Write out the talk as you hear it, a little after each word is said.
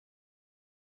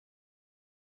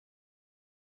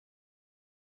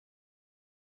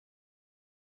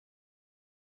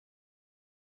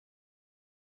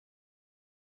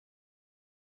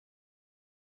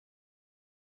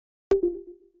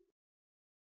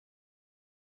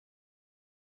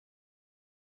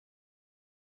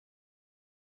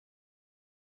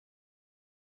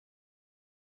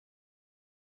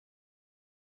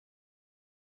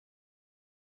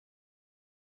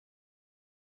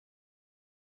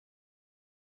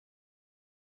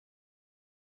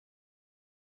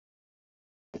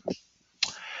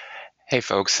Hey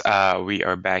folks, we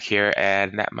are back here,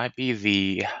 and that might be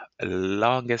the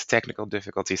longest technical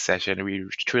difficulty session. We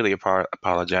truly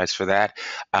apologize for that.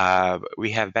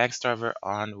 We have Banks Tarver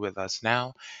on with us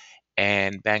now,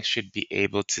 and Banks should be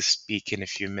able to speak in a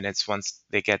few minutes once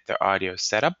they get their audio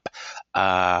set up.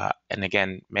 And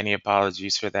again, many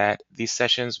apologies for that. These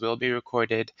sessions will be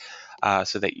recorded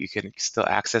so that you can still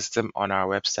access them on our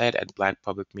website at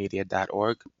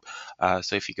blackpublicmedia.org.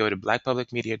 So if you go to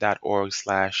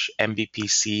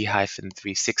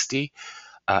blackpublicmedia.org/mbpc-360,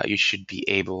 you should be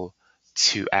able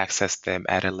to access them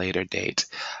at a later date.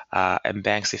 And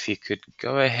Banks, if you could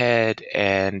go ahead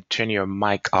and turn your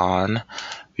mic on,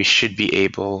 we should be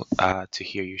able to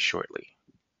hear you shortly.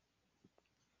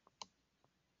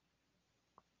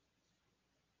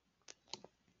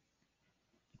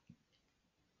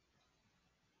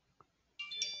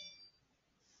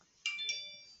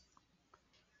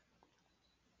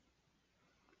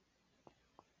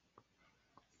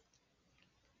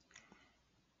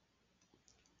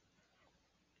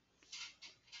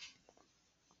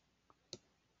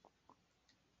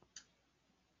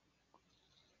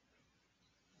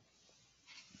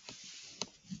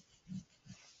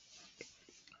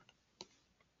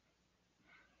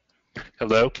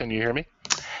 Hello, can you hear me?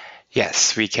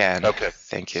 Yes, we can. Okay,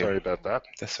 Thank you. sorry about that.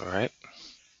 That's all right.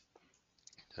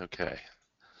 Okay.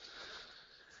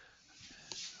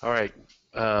 All right.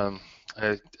 Um,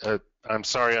 I'm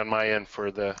sorry on my end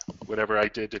for the whatever I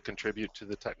did to contribute to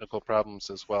the technical problems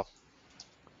as well.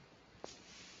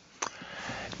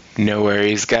 No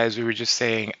worries, guys. We were just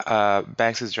saying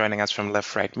Banks is joining us from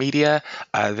Left Right Media.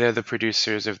 They're the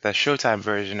producers of the Showtime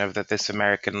version of the This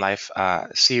American Life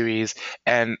series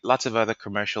and lots of other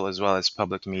commercial as well as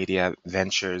public media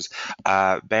ventures.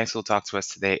 Banks will talk to us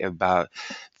today about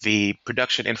the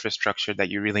production infrastructure that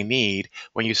you really need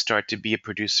when you start to be a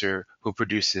producer who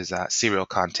produces serial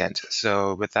content.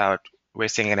 So without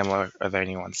wasting any more of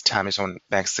anyone's time, I just want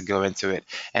Banks to go into it.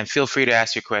 And feel free to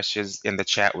ask your questions in the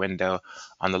chat window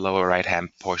on the lower right-hand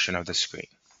portion of the screen.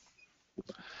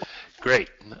 Great.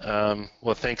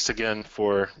 Well, thanks again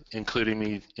for including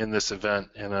me in this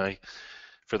event, and I,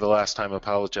 for the last time,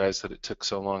 apologize that it took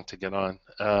so long to get on.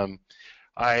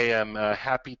 I am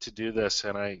happy to do this,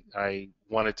 and I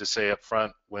wanted to say up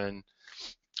front when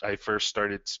I first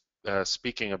started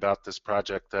speaking about this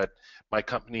project that my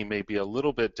company may be a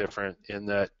little bit different in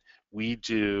that we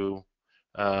do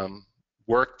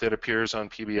work that appears on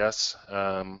PBS.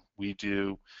 We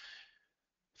do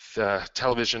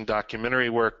television documentary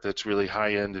work that's really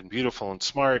high-end and beautiful and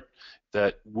smart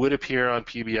that would appear on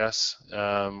PBS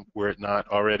were it not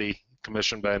already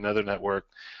commissioned by another network.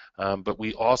 But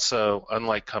we also,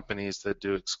 unlike companies that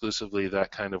do exclusively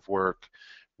that kind of work,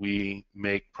 we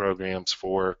make programs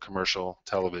for commercial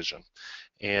television.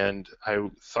 And I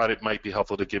thought it might be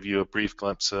helpful to give you a brief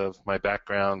glimpse of my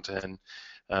background, and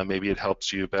maybe it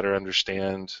helps you better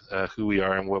understand who we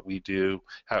are and what we do,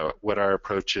 what our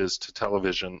approach is to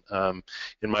television.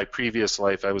 In my previous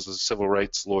life, I was a civil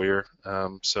rights lawyer,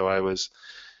 so I was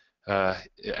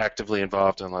actively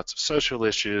involved in lots of social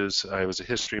issues. I was a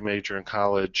history major in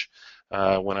college.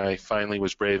 When I finally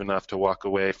was brave enough to walk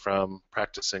away from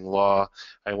practicing law,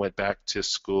 I went back to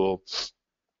school,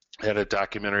 had a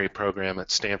documentary program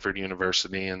at Stanford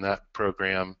University, and that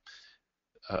program,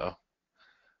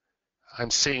 I'm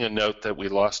seeing a note that we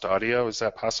lost audio. Is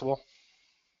that possible?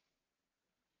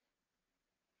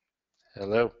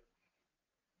 Hello?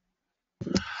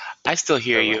 I still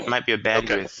hear you. It Hello? might be a Okay.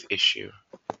 bandwidth issue.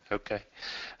 Okay.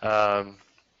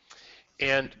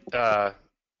 And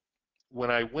when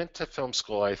I went to film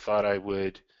school, I thought I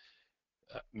would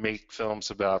make films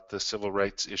about the civil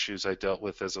rights issues I dealt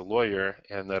with as a lawyer,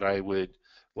 and that I would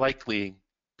likely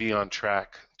be on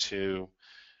track to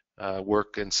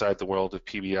work inside the world of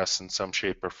PBS in some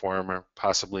shape or form, or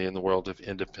possibly in the world of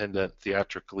independent,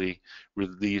 theatrically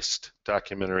released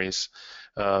documentaries.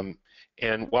 And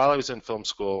while I was in film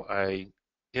school, I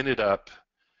ended up,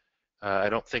 I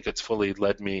don't think it's fully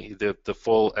led me, the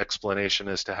full explanation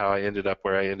as to how I ended up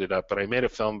where I ended up, but I made a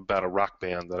film about a rock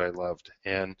band that I loved.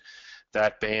 And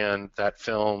that band, that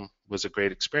film was a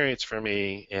great experience for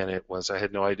me, and I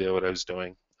had no idea what I was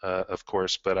doing, of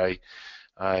course, but I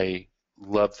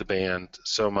loved the band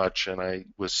so much, and I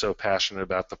was so passionate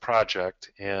about the project,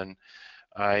 and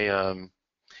I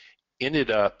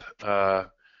ended up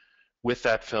with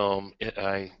that film.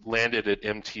 I landed at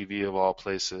MTV of all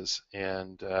places,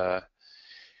 and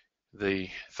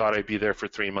they thought I'd be there for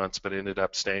 3 months, but ended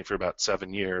up staying for about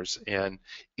 7 years. And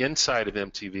inside of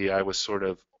MTV, I was sort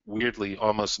of weirdly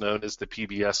almost known as the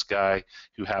PBS guy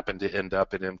who happened to end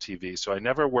up at MTV. So I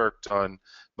never worked on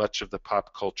much of the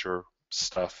pop culture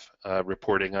stuff,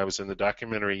 reporting. I was in the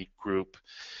documentary group,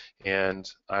 and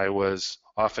I was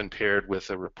often paired with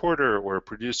a reporter or a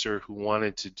producer who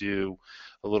wanted to do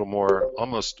a little more,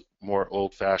 almost more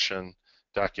old-fashioned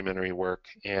documentary work.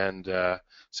 And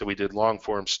so we did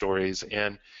long-form stories.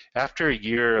 And after a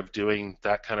year of doing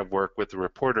that kind of work with the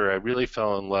reporter, I really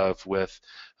fell in love with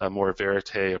a more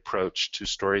verite approach to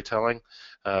storytelling,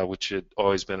 which had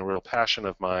always been a real passion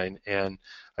of mine. And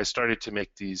I started to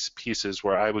make these pieces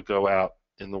where I would go out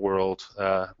in the world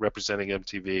representing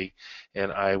MTV,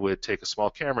 and I would take a small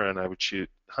camera and I would shoot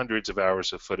hundreds of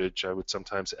hours of footage. I would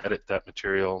sometimes edit that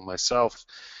material myself,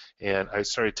 and I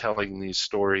started telling these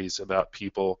stories about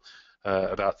people,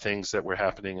 about things that were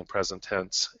happening in present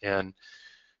tense. And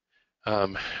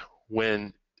um,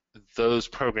 when those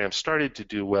programs started to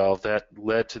do well, that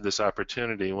led to this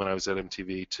opportunity when I was at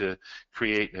MTV to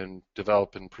create and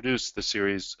develop and produce the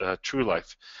series True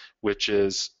Life, which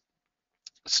is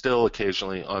still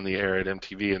occasionally on the air at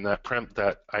MTV. And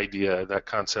that idea, that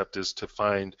concept is to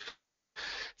find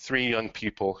three young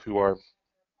people who are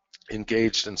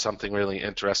engaged in something really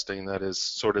interesting that is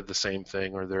sort of the same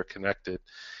thing or they're connected,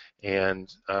 and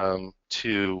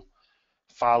to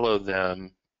follow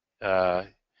them uh,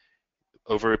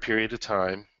 over a period of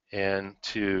time, and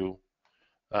to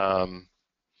um,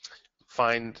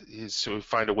 find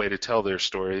a way to tell their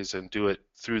stories and do it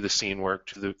through the scene work,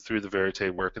 through the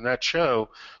verite work. And that show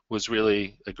was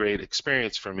really a great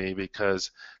experience for me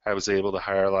because I was able to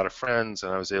hire a lot of friends,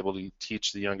 and I was able to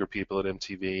teach the younger people at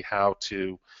MTV how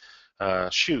to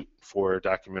shoot for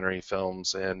documentary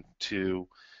films, and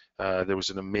there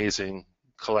was an amazing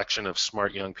collection of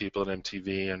smart young people at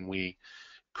MTV, and we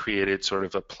created sort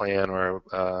of a plan or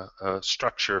a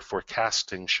structure for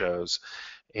casting shows.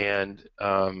 And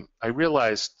I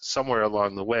realized somewhere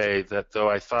along the way that though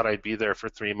I thought I'd be there for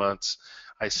 3 months,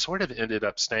 I sort of ended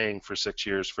up staying for 6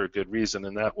 years for a good reason,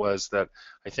 and that was that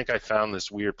I think I found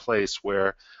this weird place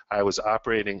where I was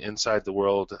operating inside the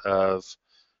world of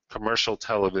commercial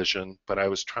television, but I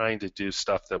was trying to do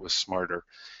stuff that was smarter.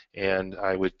 And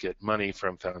I would get money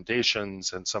from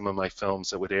foundations, and some of my films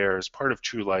that would air as part of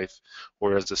True Life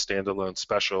or as a standalone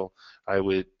special, I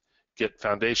would get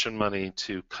foundation money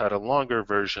to cut a longer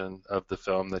version of the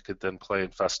film that could then play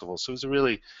in festivals. So it was a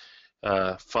really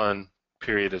fun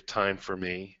period of time for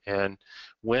me. And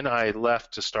when I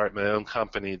left to start my own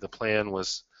company, the plan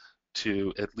was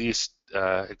to at least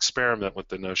experiment with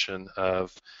the notion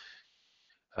of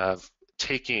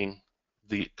taking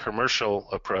the commercial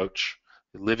approach,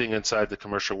 living inside the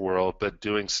commercial world, but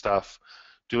doing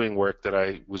work that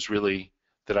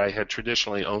I had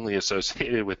traditionally only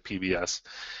associated with PBS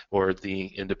or the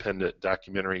independent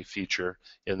documentary feature,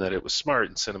 in that it was smart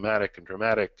and cinematic and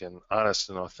dramatic and honest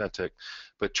and authentic,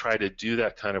 but try to do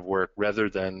that kind of work rather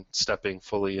than stepping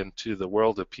fully into the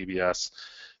world of PBS.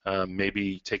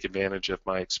 Maybe take advantage of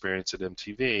my experience at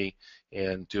MTV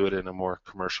and do it in a more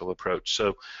commercial approach.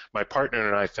 So my partner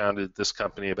and I founded this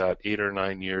company about 8 or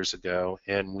 9 years ago,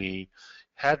 and we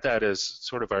had that as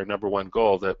sort of our number one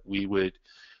goal, that we would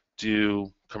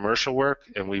do commercial work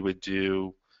and we would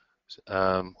do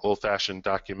old-fashioned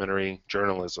documentary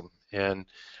journalism. And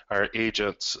our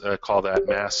agents call that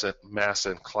mass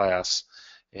and class.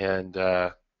 And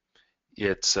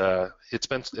it's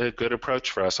been a good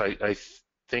approach for us. I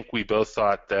think we both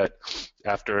thought that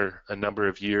after a number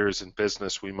of years in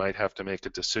business, we might have to make a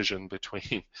decision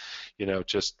between,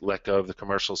 just let go of the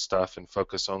commercial stuff and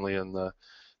focus only on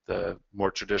the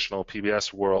more traditional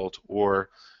PBS world, or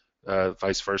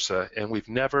vice versa. And we've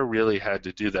never really had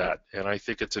to do that. And I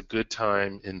think it's a good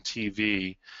time in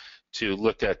TV to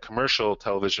look at commercial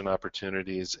television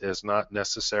opportunities as not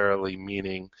necessarily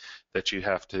meaning that you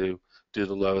have to do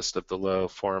the lowest of the low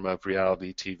form of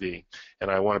reality TV.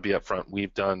 And I want to be upfront.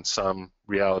 We've done some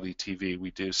reality TV.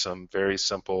 We do some very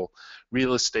simple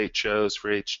real estate shows for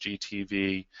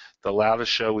HGTV. The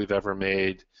loudest show we've ever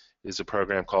made is a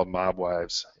program called Mob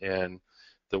Wives, and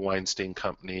the Weinstein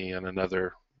Company and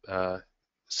another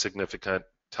significant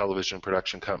television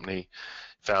production company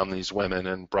found these women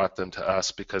and brought them to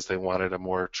us because they wanted a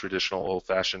more traditional,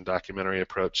 old-fashioned documentary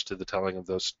approach to the telling of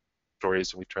those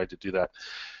stories, and we tried to do that.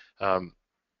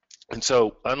 And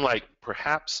so, unlike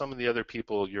perhaps some of the other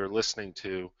people you're listening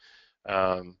to,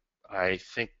 I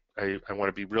think I want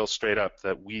to be real straight up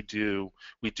that we do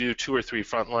 2 or 3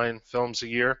 frontline films a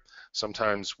year.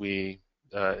 Sometimes we,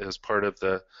 as part of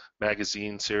the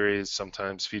magazine series,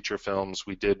 sometimes feature films.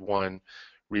 We did one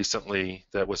recently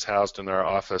that was housed in our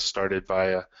office, started by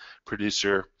a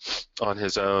producer on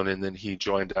his own, and then he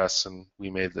joined us, and we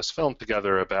made this film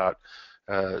together about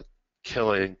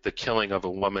the killing of a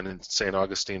woman in St.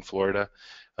 Augustine, Florida.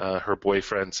 Her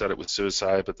boyfriend said it was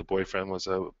suicide, but the boyfriend was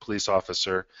a police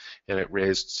officer, and it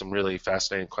raised some really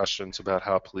fascinating questions about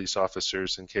how police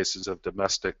officers, in cases of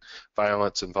domestic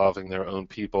violence involving their own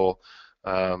people,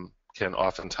 can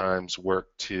oftentimes work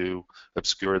to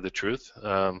obscure the truth,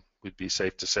 would be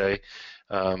safe to say.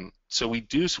 So we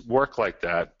do work like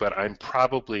that, but I'm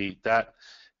probably that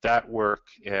work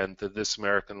and the This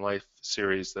American Life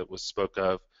series that was spoke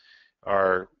of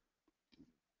are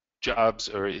jobs,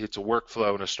 or it's a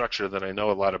workflow and a structure that I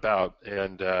know a lot about.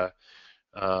 And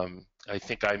I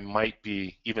think I might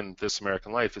be, even This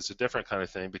American Life is a different kind of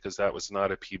thing because that was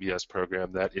not a PBS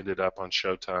program. That ended up on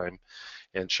Showtime,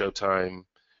 and Showtime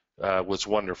was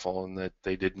wonderful in that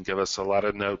they didn't give us a lot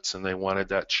of notes, and they wanted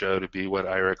that show to be what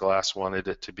Ira Glass wanted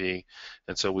it to be.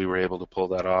 And so we were able to pull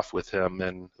that off with him,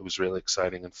 and it was really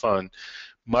exciting and fun.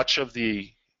 Much of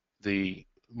the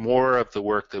more of the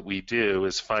work that we do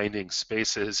is finding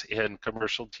spaces in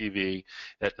commercial TV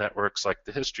at networks like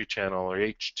the History Channel or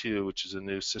H2, which is a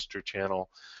new sister channel,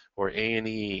 or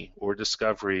A&E or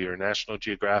Discovery or National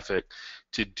Geographic,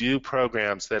 to do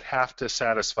programs that have to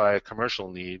satisfy a commercial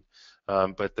need,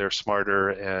 but they're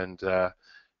smarter and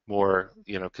more,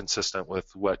 consistent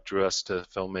with what drew us to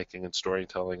filmmaking and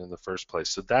storytelling in the first place.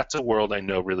 So that's a world I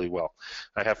know really well.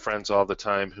 I have friends all the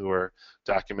time who are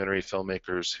documentary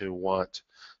filmmakers who want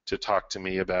to talk to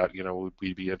me about, would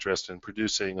we be interested in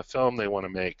producing a film they want to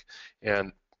make?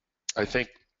 And I think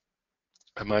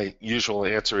my usual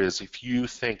answer is, if you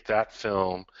think that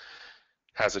film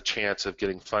has a chance of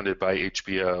getting funded by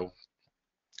HBO,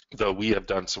 though we have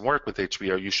done some work with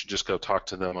HBO, you should just go talk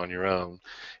to them on your own.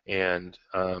 And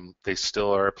they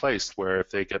still are a place where if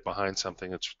they get behind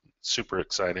something, it's super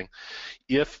exciting.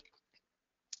 If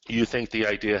you think the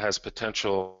idea has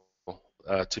potential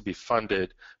to be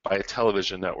funded by a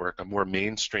television network, a more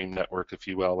mainstream network, if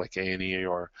you will, like A&E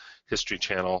or History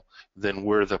Channel, then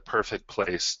we're the perfect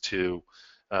place to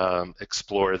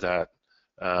explore that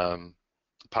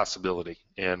possibility.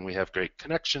 And we have great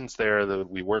connections there. That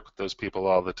we work with those people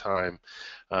all the time.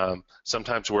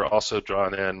 Sometimes we're also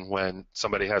drawn in when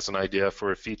somebody has an idea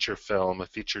for a feature film, a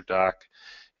feature doc,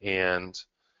 and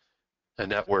a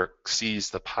network sees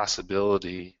the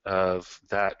possibility of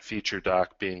that feature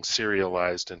doc being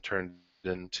serialized and turned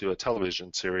into a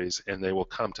television series, and they will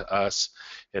come to us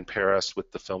and pair us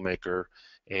with the filmmaker.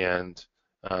 And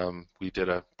we did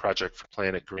a project for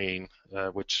Planet Green,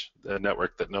 which a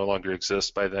network that no longer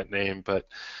exists by that name, but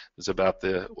was about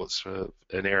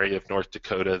an area of North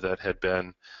Dakota that had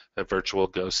been a virtual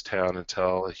ghost town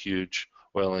until a huge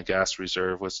oil and gas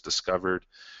reserve was discovered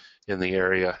in the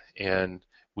area. And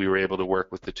we were able to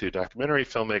work with the two documentary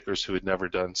filmmakers who had never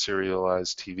done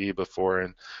serialized TV before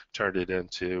and turned it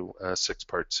into a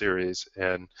 6-part series.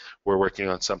 And we're working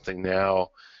on something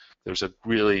now. There's a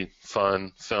really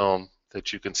fun film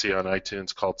that you can see on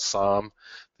iTunes called Somm,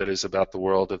 that is about the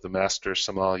world of the master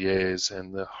sommeliers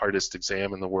and the hardest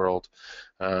exam in the world,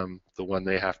 the one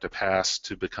they have to pass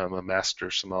to become a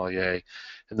master sommelier.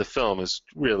 And the film is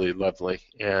really lovely.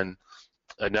 And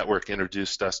a network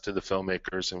introduced us to the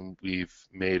filmmakers, and we've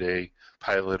made a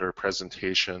pilot or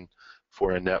presentation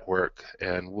for a network,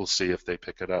 and we'll see if they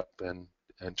pick it up and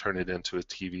turn it into a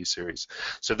TV series.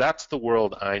 So that's the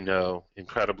world I know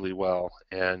incredibly well.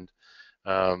 And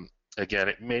again,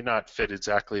 it may not fit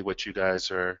exactly what you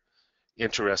guys are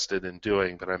interested in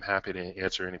doing, but I'm happy to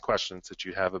answer any questions that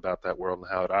you have about that world and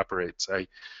how it operates.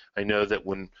 I know that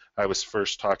when I was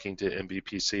first talking to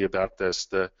MBPC about this,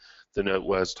 the note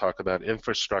was talk about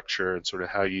infrastructure and sort of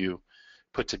how you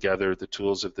put together the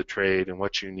tools of the trade and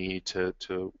what you need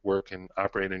to work and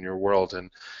operate in your world.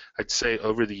 And I'd say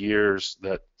over the years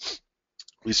that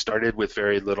we started with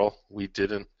very little. We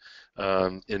didn't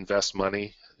invest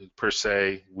money per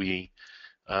se. We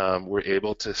were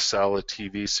able to sell a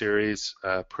TV series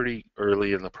pretty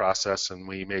early in the process, and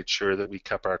we made sure that we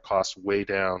kept our costs way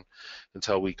down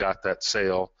until we got that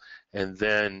sale. And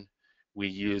then we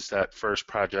used that first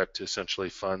project to essentially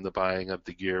fund the buying of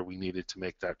the gear we needed to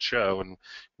make that show. And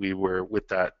we were, with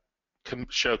that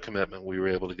show commitment, we were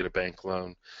able to get a bank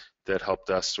loan that helped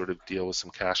us sort of deal with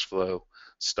some cash flow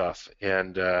stuff.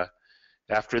 And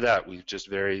after that, we just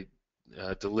very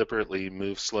deliberately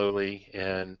moved slowly,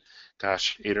 and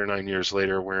gosh, 8 or 9 years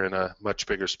later, we're in a much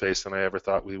bigger space than I ever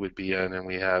thought we would be in, and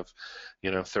we have,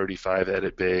 35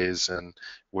 edit bays, and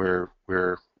we're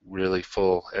really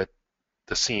full at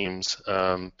the seams.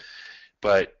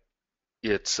 But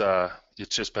it's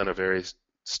just been a very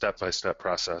step-by-step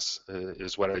process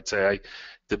is what I'd say.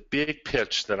 The big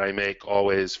pitch that I make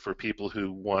always for people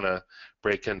who want to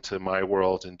break into my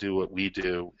world and do what we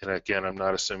do, and again, I'm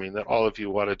not assuming that all of you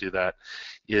want to do that,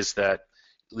 is that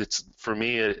it's, for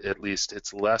me at least,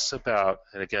 it's less about,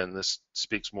 and again, this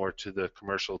speaks more to the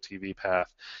commercial TV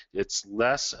path, it's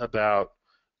less about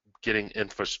getting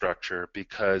infrastructure,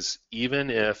 because even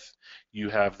if you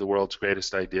have the world's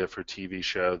greatest idea for a TV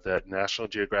show that National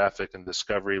Geographic and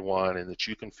Discovery want and that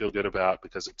you can feel good about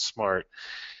because it's smart,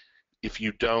 if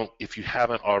you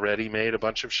haven't already made a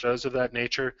bunch of shows of that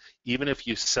nature, even if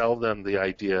you sell them the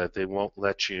idea, they won't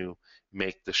let you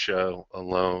make the show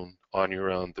alone on your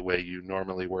own the way you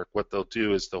normally work. What they'll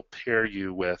do is they'll pair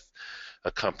you with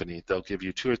a company. They'll give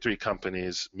you two or three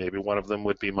companies, maybe one of them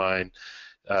would be mine,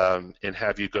 and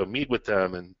have you go meet with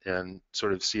them and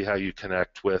sort of see how you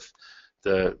connect with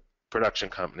the production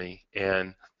company.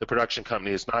 And the production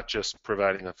company is not just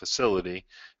providing a facility,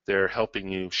 they're helping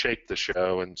you shape the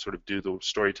show and sort of do the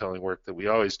storytelling work that we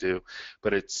always do,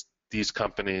 but it's these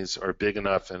companies are big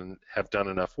enough and have done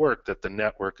enough work that the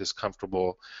network is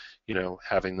comfortable,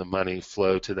 having the money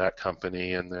flow to that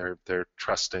company, and they're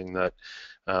trusting that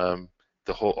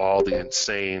all the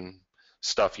insane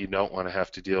stuff you don't want to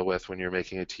have to deal with when you're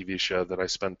making a TV show that I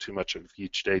spend too much of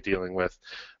each day dealing with,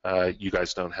 you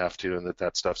guys don't have to, and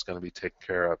that stuff's going to be taken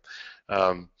care of.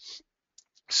 Um,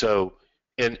 so,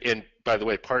 and by the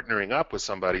way, partnering up with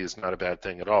somebody is not a bad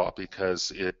thing at all,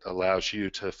 because it allows you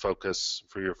to focus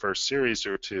for your first series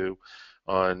or two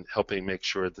on helping make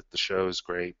sure that the show is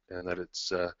great and that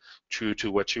it's true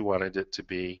to what you wanted it to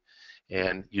be,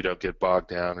 and you don't get bogged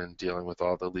down in dealing with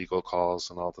all the legal calls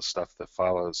and all the stuff that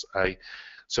follows.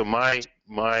 So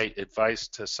my advice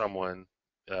to someone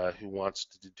who wants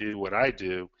to do what I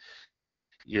do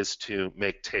is to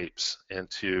make tapes and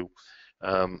to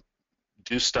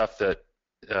do stuff that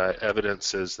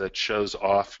evidences, that shows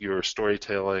off your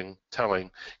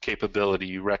telling capability.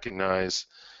 You recognize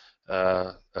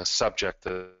a subject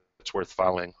that's worth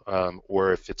following,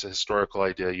 or if it's a historical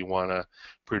idea you want to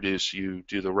produce, you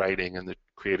do the writing and the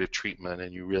creative treatment,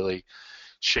 and you really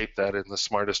shape that in the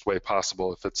smartest way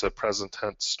possible. If it's a present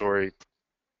tense story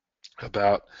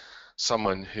about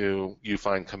someone who you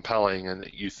find compelling and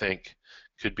that you think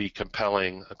could be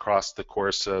compelling across the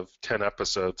course of 10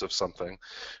 episodes of something,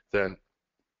 then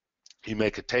you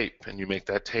make a tape, and you make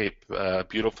that tape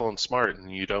beautiful and smart, and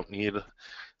you don't need,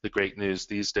 the great news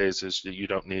these days is that you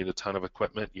don't need a ton of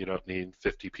equipment. You don't need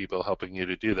 50 people helping you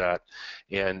to do that.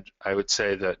 And I would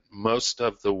say that most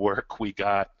of the work we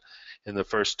got in the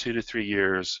first 2 to 3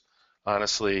 years,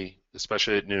 honestly,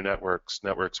 especially at new networks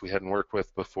we hadn't worked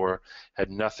with before, had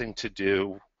nothing to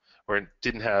do, or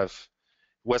didn't have,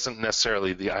 wasn't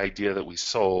necessarily the idea that we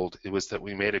sold. It was that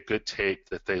we made a good tape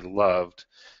that they loved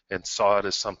and saw it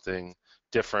as something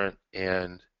different,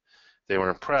 and they were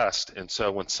impressed. And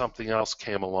so when something else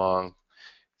came along,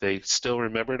 they still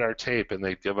remembered our tape, and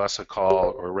they'd give us a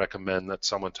call or recommend that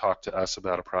someone talk to us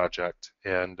about a project.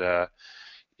 And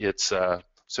it's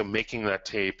so making that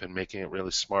tape and making it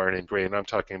really smart and great. And I'm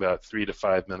talking about 3 to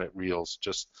 5 minute reels,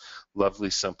 just lovely,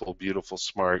 simple, beautiful,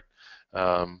 smart.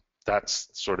 That's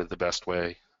sort of the best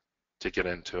way to get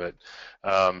into it.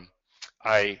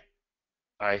 I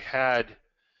I had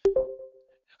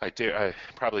I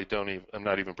probably don't even, I'm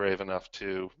not even brave enough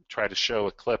to try to show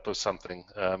a clip of something,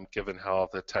 given how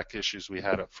the tech issues we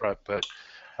had up front. But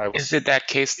I will, Is it that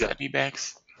case yeah, study,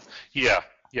 Banks? yeah,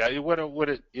 yeah. What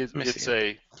it is, Let me see it's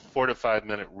it. a 4 to 5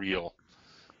 minute reel.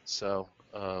 So,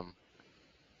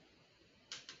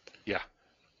 yeah,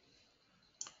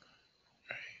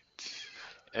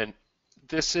 and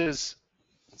this is,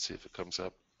 let's see if it comes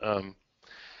up.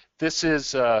 This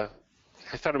is,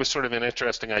 I thought it was sort of an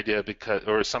interesting idea, because,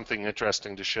 or something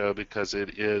interesting to show, because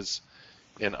it is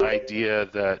an idea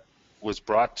that was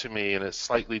brought to me in a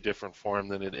slightly different form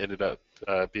than it ended up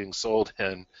being sold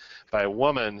in, by a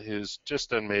woman who's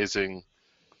just an amazing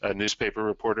newspaper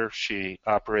reporter. She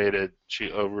ran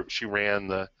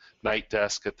the night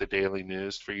desk at the Daily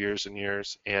News for years and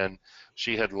years, and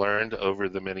she had learned over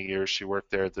the many years she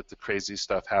worked there that the crazy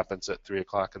stuff happens at 3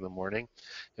 o'clock in the morning,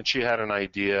 and she had an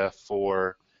idea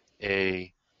for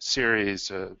a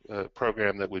series, a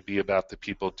program that would be about the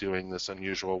people doing this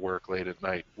unusual work late at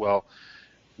night. Well,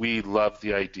 we loved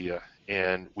the idea,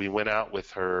 and we went out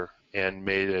with her and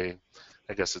made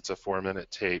I guess it's a 4 minute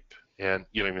tape, and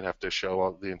you don't even have to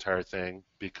show the entire thing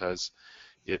because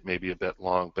it may be a bit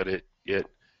long, but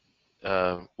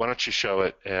why don't you show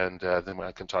it, and then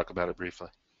I can talk about it briefly.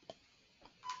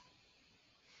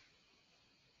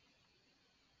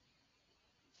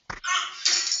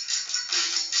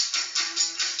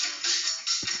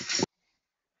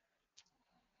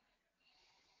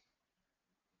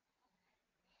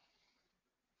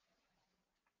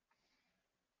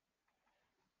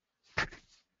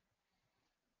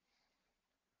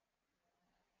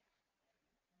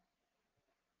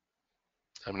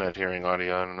 I'm not hearing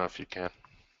audio. I don't know if you can.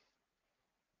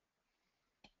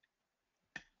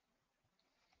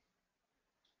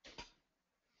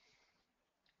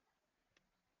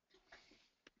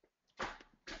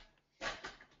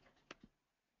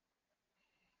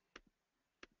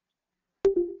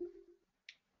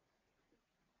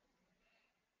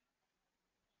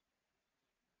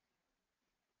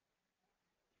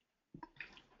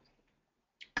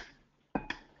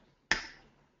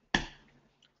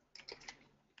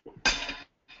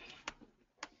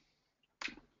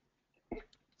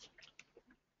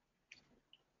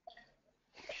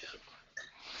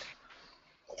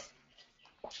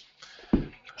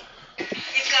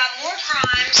 You've got more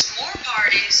crimes, more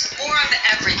parties, more of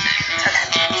everything.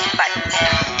 Okay,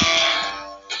 bye.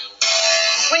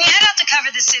 When you head out to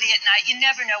cover the city at night, you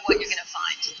never know what you're going to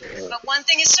find. But one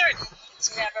thing is certain,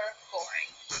 it's never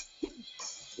boring.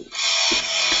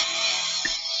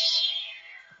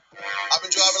 I've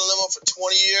been driving a limo for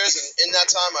 20 years, and in that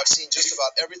time, I've seen just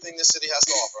about everything this city has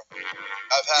to offer.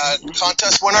 I've had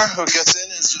contest winner who gets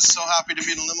in and is just so happy to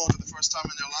be in a limo for the first time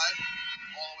in their life,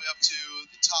 all the way up to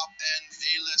the top-end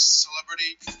A-list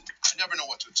celebrity. I never know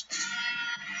what to expect.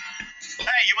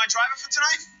 Hey, you my driver for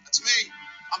tonight? That's me.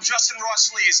 I'm Justin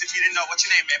Ross Lee, as if you didn't know. What's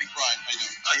your name, baby? Brian, how you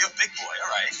doing? Oh, you're a big boy, all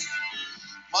right.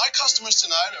 My customers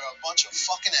tonight are a bunch of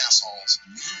fucking assholes.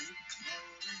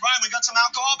 Brian, we got some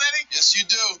alcohol, baby? Yes, you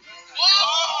do.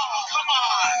 Oh, come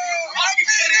on. Are you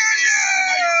kidding me?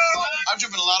 I've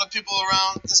driven a lot of people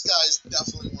around. This guy is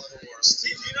definitely one of the worst.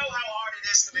 If you know how hard it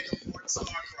is to make a porn star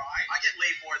cry, I get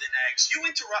laid more than eggs. You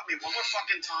interrupt me one more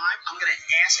fucking time, I'm going to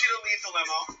ask you to leave the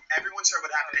limo. Everyone's heard what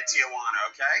happened in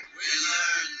Tijuana, okay?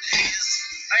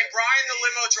 Hey, Brian, the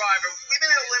limo driver. We've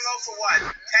been in a limo for what,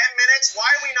 10 minutes? Why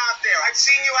are we not there? I've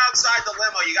seen you outside the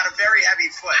limo. You got a very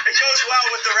heavy foot. It goes well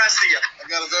with the rest of you.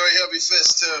 I got a very heavy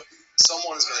fist, too.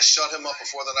 Someone is going to shut him up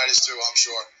before the night is through, I'm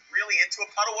sure. Really into a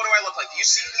puddle? What do I look like? Do you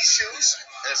see these shoes?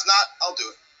 And if not, I'll do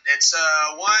it. It's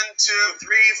 1, 2,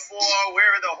 3, 4.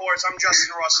 Where are the whores? I'm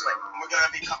Justin Ross Lee. We're going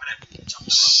to be coming in. Jump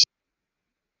the rope.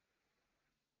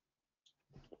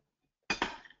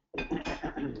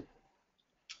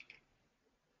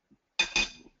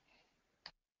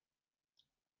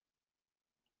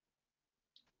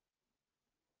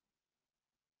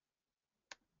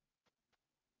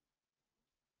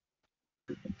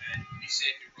 Be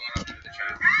safe, you're brought up into the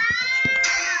traffic.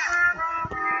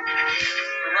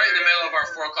 We're right in the middle of our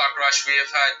 4 o'clock rush. We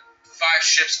have had 5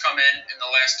 ships come in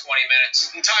the last 20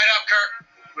 minutes. I'm tied up, Kurt.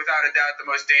 Without a doubt, the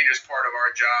most dangerous part of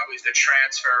our job is the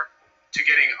transfer to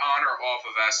getting on or off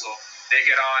a vessel. They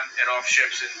get on and off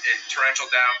ships in torrential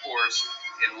downpours,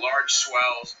 in large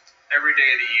swells, every day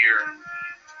of the year.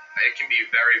 It can be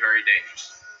very, very dangerous.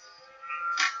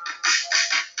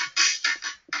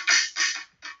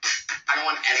 I don't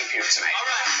want any puke tonight. All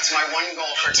right. It's my one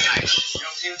goal for tonight. No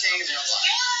puking, no blood.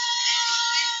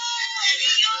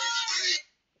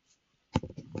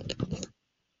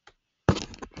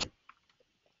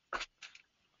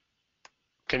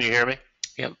 Can you hear me?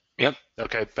 Yep, yep.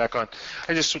 Okay, back on.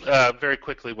 I just very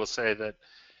quickly will say that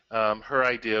her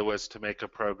idea was to make a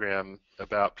program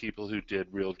about people who did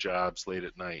real jobs late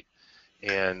at night.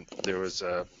 And there was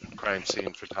a crime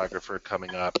scene photographer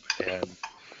coming up, and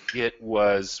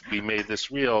we made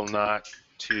this reel not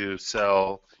to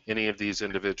sell any of these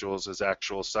individuals as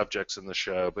actual subjects in the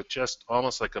show, but just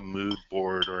almost like a mood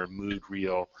board or a mood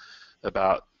reel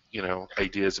about,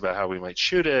 ideas about how we might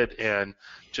shoot it, and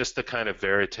just the kind of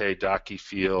verite docu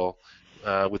feel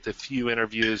with a few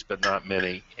interviews, but not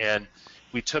many. And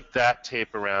we took that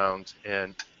tape around,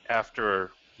 and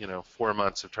after 4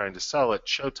 months of trying to sell it,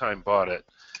 Showtime bought it,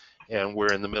 and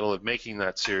we're in the middle of making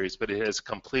that series, but it has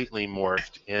completely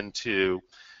morphed into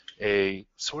a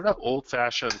sort of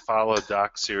old-fashioned follow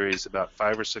doc series about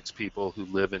 5 or 6 people who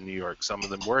live in New York. Some of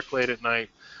them work late at night,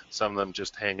 some of them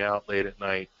just hang out late at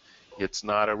night. It's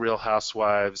not a Real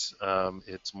Housewives.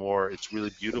 It's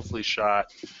really beautifully shot.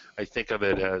 I think of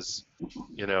it as,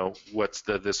 what's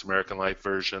the This American Life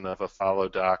version of a follow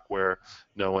doc where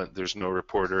there's no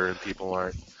reporter and people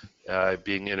aren't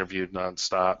being interviewed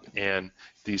nonstop. And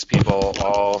these people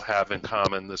all have in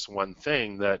common this one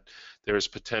thing, that there's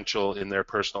potential in their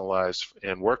personal lives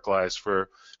and work lives for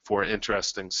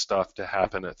interesting stuff to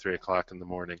happen at 3 o'clock in the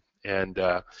morning. And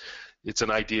it's an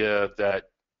idea that,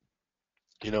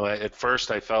 at first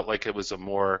I felt like it was a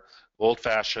more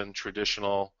old-fashioned,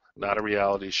 traditional, not a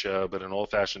reality show, but an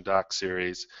old-fashioned doc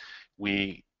series.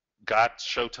 We got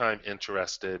Showtime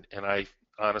interested, and I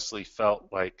honestly felt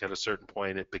like at a certain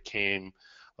point it became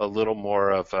a little more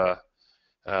of a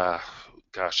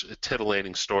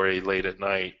titillating story late at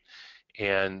night.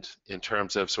 and in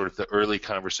terms of sort of the early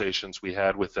conversations we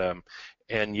had with them.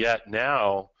 And yet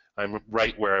now I'm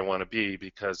right where I want to be,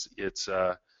 because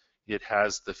it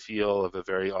has the feel of a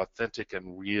very authentic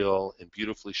and real and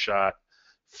beautifully shot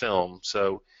film.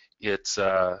 So it's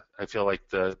I feel like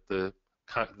the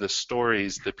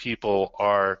stories, the people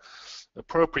are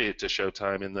appropriate to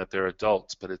Showtime in that they're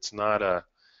adults, but it's not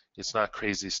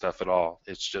crazy stuff at all.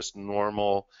 It's just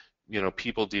normal,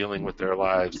 people dealing with their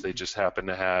lives. They just happen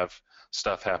to have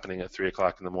stuff happening at 3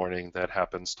 o'clock in the morning that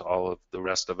happens to all of the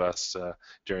rest of us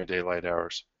during daylight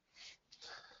hours.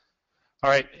 All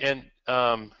right, and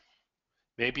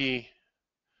maybe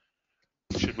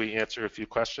should we answer a few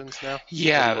questions now? What do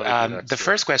you want to Yeah, do next the here?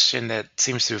 first question that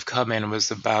seems to have come in was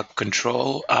about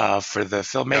control for the Yeah,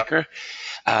 filmmaker.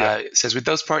 yeah. It says, with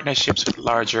those partnerships with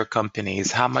larger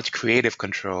companies, how much creative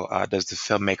control does the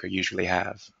filmmaker usually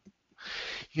have?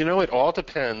 It all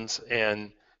depends,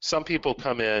 and some people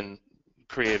come in,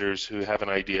 creators who have an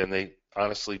idea, and they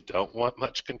honestly don't want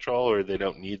much control, or they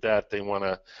don't need that. They want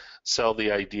to sell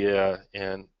the idea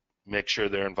and make sure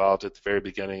they're involved at the very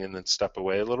beginning and then step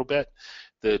away a little bit.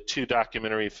 The two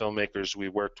documentary filmmakers we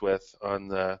worked with on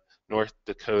the North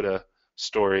Dakota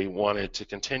story wanted to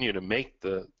continue to make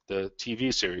the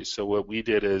TV series. So what we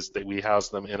did is that we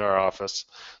housed them in our office.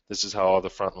 This is how all the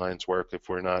front lines work if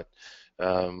we're not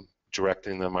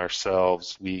directing them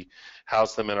ourselves. We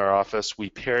housed them in our office. We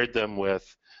paired them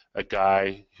with a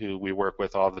guy who we work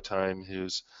with all the time,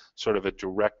 who's sort of a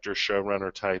director,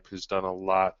 showrunner type, who's done a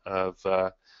lot of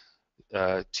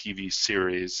TV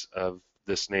series of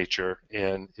this nature,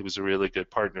 and it was a really good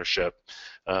partnership.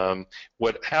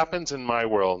 What happens in my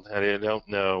world, and I don't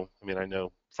know, I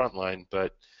know Frontline,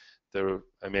 but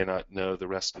I may not know the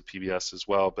rest of PBS as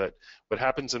well, but what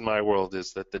happens in my world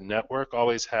is that the network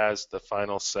always has the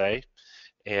final say,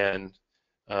 and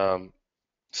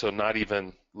so not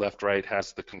even left, right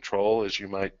has the control, as you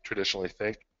might traditionally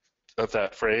think of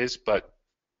that phrase, but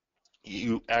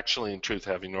you actually in truth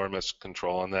have enormous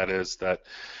control, and that is that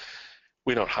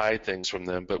we don't hide things from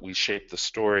them, but we shape the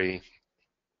story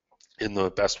in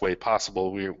the best way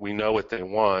possible. We know what they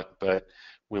want, but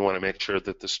we want to make sure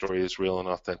that the story is real and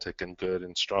authentic and good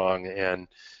and strong. And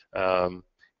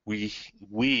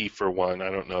we for one, I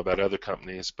don't know about other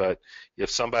companies, but if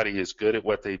somebody is good at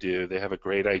what they do, they have a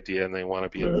great idea and they want to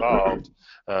be involved,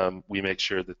 we make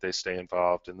sure that they stay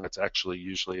involved, and that's actually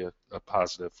usually a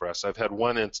positive for us. I've had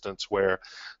one instance where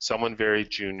someone very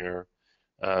junior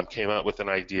came up with an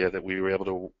idea that we were able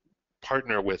to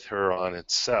partner with her on and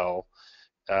sell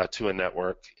to a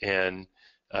network, and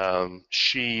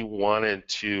she wanted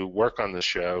to work on the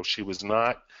show. She was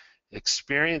not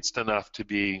experienced enough to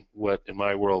be what in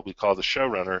my world we call the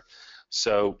showrunner,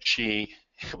 so it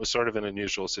was sort of an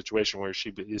unusual situation where she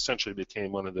essentially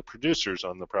became one of the producers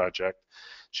on the project.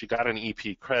 She got an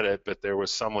EP credit, but there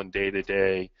was someone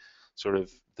day-to-day, sort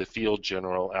of the field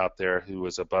general out there who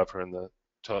was above her on the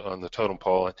totem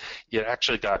pole, and it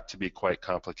actually got to be quite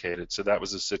complicated. So that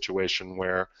was a situation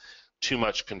where too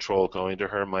much control going to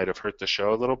her might have hurt the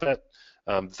show a little bit,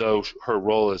 though her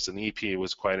role as an EP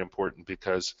was quite important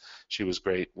because she was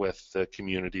great with the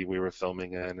community we were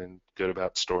filming in and good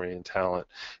about story and talent.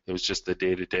 It was just the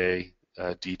day-to-day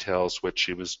details which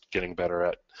she was getting better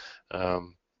at.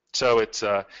 So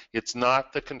it's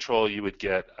not the control you would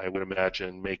get, I would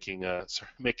imagine, making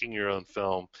your own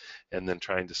film and then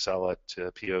trying to sell it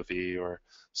to POV or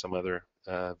some other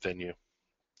venue.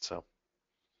 So.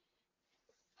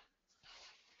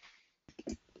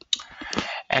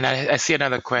 And I see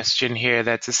another question here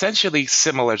that's essentially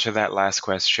similar to that last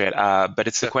question, but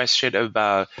it's a question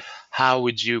about how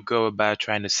would you go about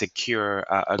trying to secure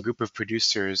a group of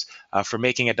producers for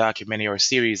making a documentary or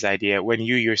series idea when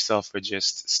you yourself are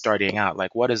just starting out?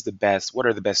 Like, what are the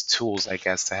best tools, I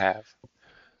guess, to have?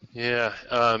 Yeah,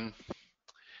 I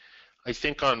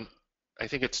think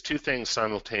it's two things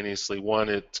simultaneously. One,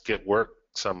 it's get work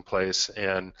someplace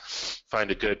and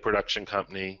find a good production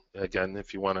company. Again,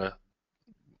 if you want to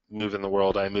move in the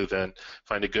world I move in,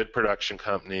 find a good production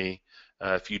company.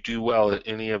 If you do well at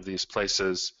any of these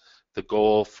places, the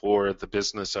goal for the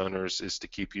business owners is to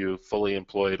keep you fully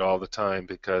employed all the time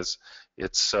because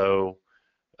it's so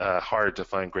hard to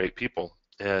find great people.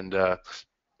 And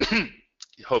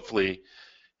hopefully,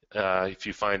 if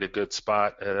you find a good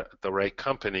spot at the right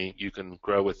company, you can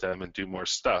grow with them and do more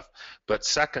stuff. But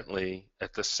secondly,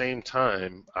 at the same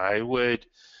time, I would,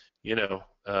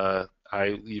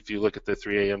 if you look at the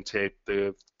 3 a.m. tape,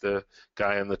 the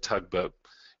guy on the tugboat,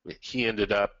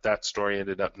 that story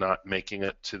ended up not making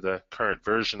it to the current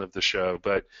version of the show.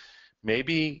 But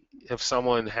maybe if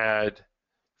someone had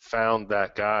found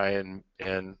that guy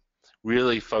and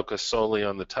really focus solely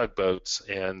on the tugboats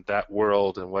and that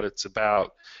world and what it's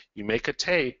about, you make a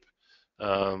tape,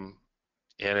 and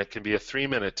it can be a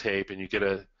 3-minute tape, and you get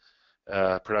a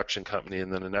production company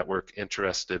and then a network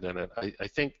interested in it. I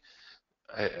think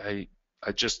I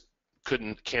just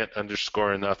can't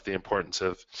underscore enough the importance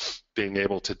of being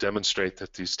able to demonstrate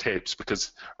that these tapes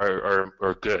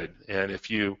are good. And if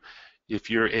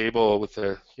you're able with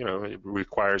it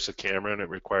requires a camera and it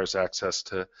requires access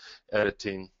to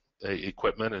editing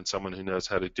equipment and someone who knows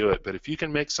how to do it. But if you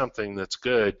can make something that's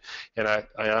good, and I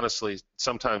honestly,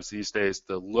 sometimes these days,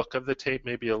 the look of the tape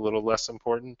may be a little less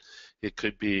important. It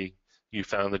could be you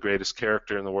found the greatest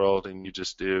character in the world and you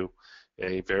just do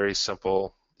a very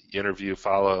simple interview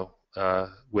follow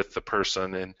with the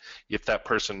person, and if that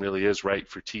person really is right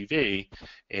for TV,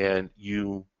 and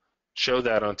you show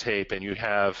that on tape, and you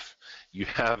try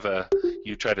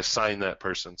to sign that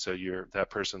person so that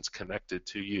person's connected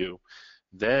to you,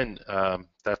 then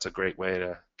that's a great way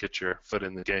to get your foot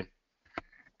in the game.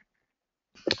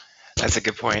 That's a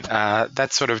good point.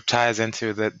 That sort of ties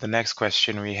into the next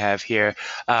question we have here.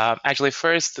 Actually,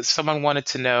 first, someone wanted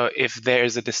to know if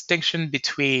there's a distinction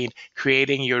between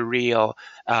creating your reel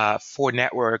for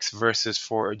networks versus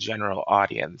for a general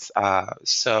audience.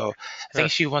 So I think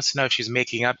she wants to know if she's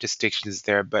making up distinctions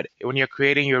there, but when you're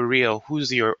creating your reel,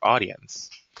 who's your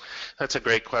audience? That's a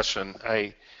great question.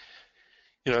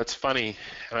 It's funny,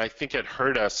 and I think it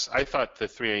hurt us. I thought the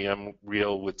 3 a.m.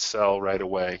 reel would sell right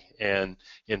away, and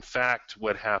in fact,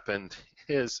 what happened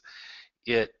is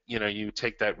you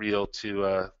take that reel to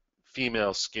a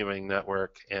female skewing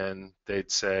network, and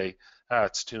they'd say,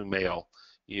 it's too male.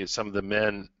 Some of the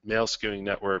male skewing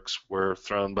networks were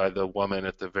thrown by the woman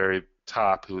at the very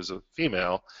top, who was a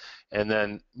female, and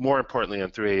then more importantly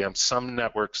on 3 a.m., some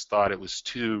networks thought it was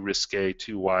too risque,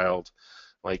 too wild,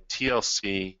 like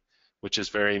TLC, which is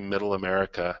very middle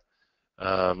America,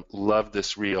 loved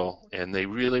this reel, and they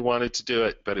really wanted to do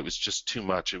it, but it was just too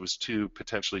much. It was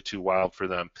potentially too wild for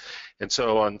them. And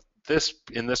so in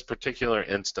this particular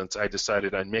instance, I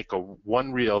decided I'd make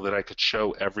one reel that I could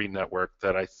show every network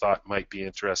that I thought might be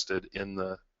interested in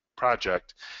the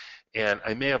project. And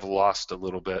I may have lost a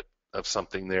little bit of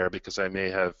something there because I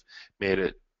may have made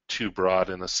it too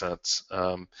broad in a sense.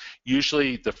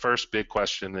 Usually the first big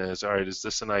question is, all right, is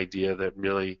this an idea that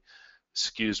really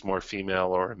skews more female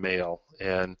or male?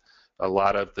 And a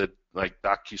lot of the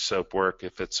docu-soap work,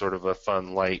 if it's sort of a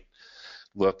fun, light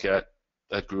look at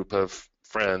a group of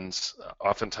friends,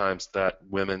 oftentimes that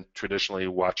women traditionally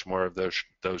watch more of those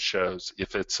shows.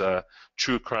 If it's a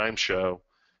true crime show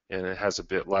and it has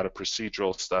a lot of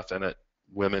procedural stuff in it,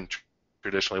 women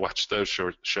traditionally watch those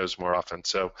shows more often.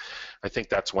 So I think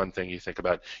that's one thing you think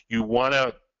about. You want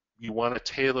to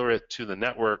tailor it to the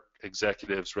network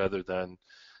executives rather than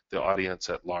the audience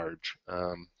at large,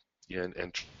 and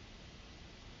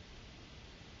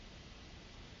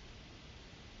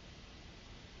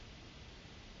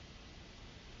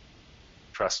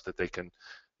trust that they can.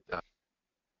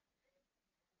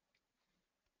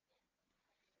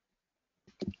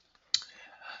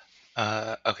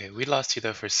 Okay, we lost you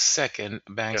there for a second,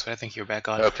 Banks, but I think you're back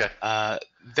on. Okay.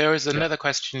 There is another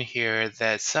question here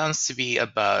that sounds to be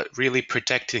about really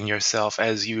protecting yourself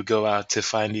as you go out to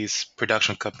find these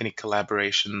production company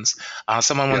collaborations.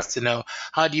 Someone wants to know,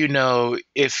 how do you know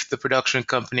if the production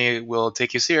company will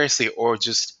take you seriously or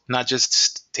not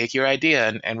just take your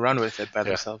idea and run with it by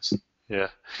themselves? Yeah.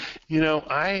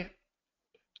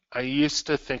 I used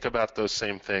to think about those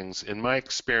same things. In my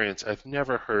experience, I've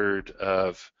never heard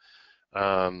of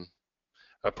a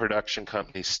production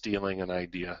company stealing an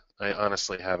idea. I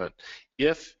honestly haven't.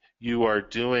 If you are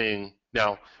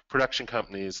now, production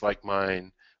companies like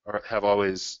mine have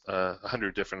always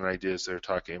 100 different ideas they're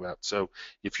talking about. So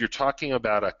if you're talking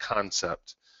about a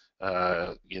concept,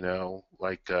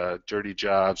 like Dirty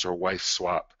Jobs or Wife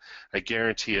Swap, I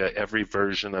guarantee you every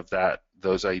version of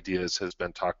those ideas has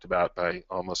been talked about by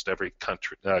almost every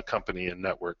company and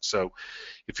network. So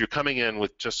if you're coming in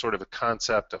with just sort of a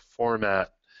concept, a format,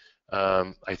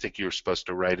 I think you're supposed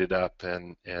to write it up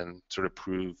and sort of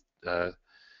prove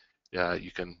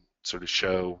you can sort of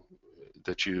show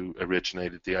that you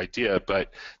originated the idea,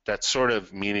 but that's sort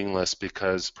of meaningless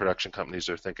because production companies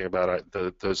are thinking about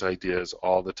those ideas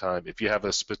all the time. If you have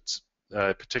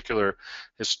a particular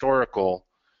historical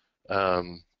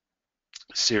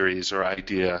series or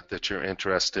idea that you're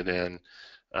interested in,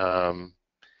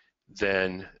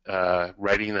 then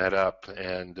writing that up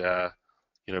and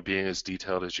being as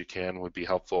detailed as you can would be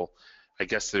helpful. I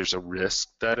guess there's a risk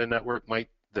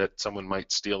that someone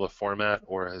might steal a format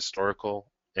or a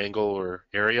historical angle or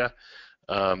area,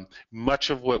 Much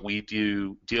of what we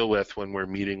deal with when we're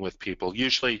meeting with people,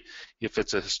 usually if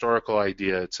it's a historical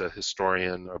idea, it's a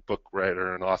historian, a book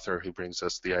writer, an author who brings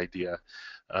us the idea.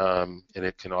 And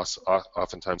it can also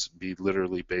oftentimes be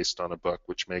literally based on a book,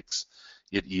 which makes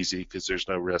it easy because there's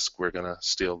no risk we're going to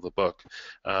steal the book.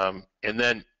 And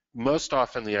then most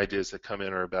often the ideas that come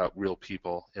in are about real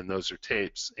people, and those are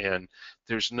tapes. And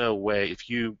there's no way, if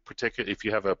you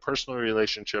have a personal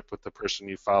relationship with the person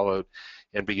you followed,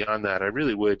 and beyond that, I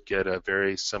really would get a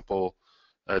very simple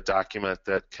document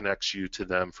that connects you to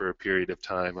them for a period of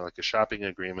time, like a shopping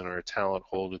agreement or a talent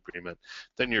hold agreement.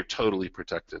 Then you're totally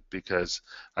protected, because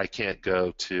I can't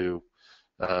go to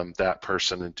that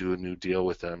person and do a new deal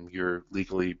with them. You're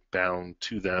legally bound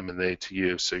to them and they to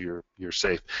you, so you're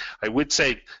safe. I would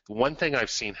say the one thing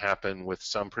I've seen happen with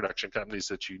some production companies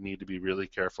that you need to be really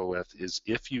careful with is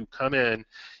if you come in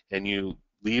and you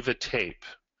leave a tape,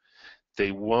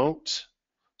 they won't.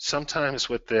 Sometimes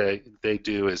what they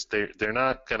do is they're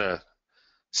not going to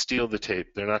steal the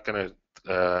tape. They're not going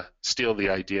to steal the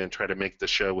idea and try to make the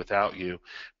show without you.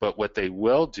 But what they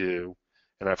will do,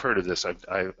 and I've heard of this,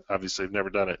 I obviously have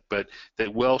never done it, but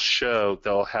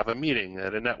they'll have a meeting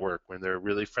at a network when they're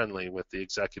really friendly with the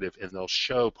executive, and they'll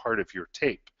show part of your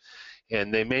tape.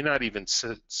 And they may not even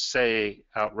say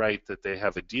outright that they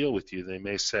have a deal with you. They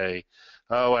may say,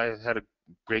 oh, I had a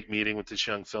great meeting with this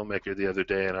young filmmaker the other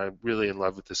day, and I'm really in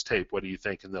love with this tape. What do you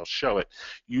think? And they'll show it.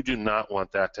 You do not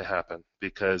want that to happen,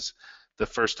 because the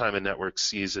first time a network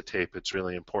sees a tape, it's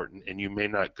really important. And you may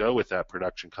not go with that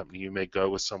production company. You may go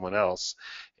with someone else.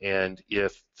 And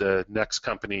if the next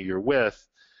company you're with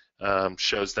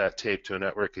shows that tape to a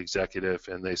network executive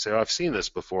and they say, oh, I've seen this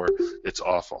before, it's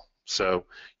awful. So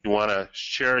you want to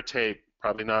share a tape,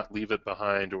 probably not leave it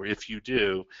behind, or if you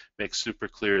do, make super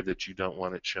clear that you don't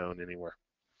want it shown anywhere.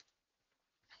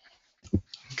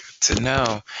 To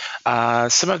know.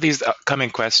 Some of these upcoming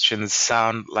questions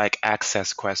sound like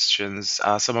access questions.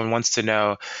 Someone wants to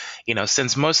know,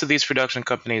 since most of these production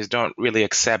companies don't really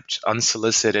accept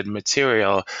unsolicited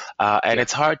material, and Yeah.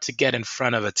 it's hard to get in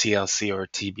front of a TLC or a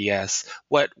TBS,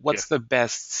 what's the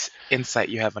best insight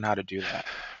you have on how to do that?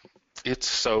 It's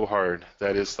so hard.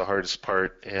 That is the hardest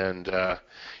part. And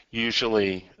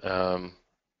usually, our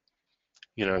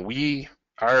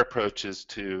approach is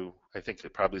to, I think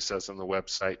it probably says on the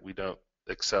website, we don't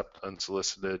accept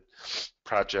unsolicited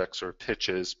projects or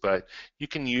pitches, but you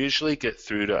can usually get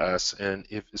through to us. And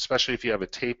especially if you have a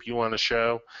tape you want to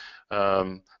show,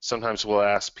 sometimes we'll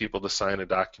ask people to sign a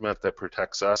document that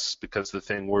protects us, because the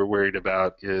thing we're worried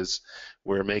about is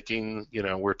we're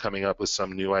coming up with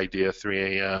some new idea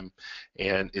 3 a.m.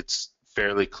 and it's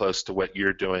fairly close to what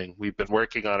you're doing. We've been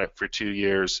working on it for 2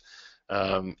 years.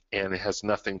 And it has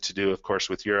nothing to do, of course,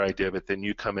 with your idea, but then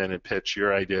you come in and pitch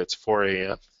your idea, it's 4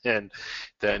 a.m., and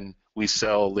then we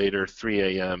sell later 3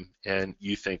 a.m., and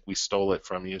you think we stole it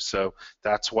from you. So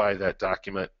that's why that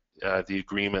document, the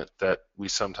agreement that we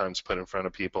sometimes put in front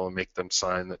of people and make them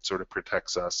sign, that sort of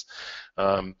protects us.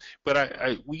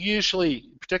 But we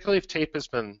usually, particularly if tape has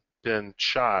been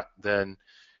shot, then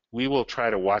we will try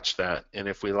to watch that, and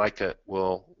if we like it,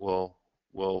 we'll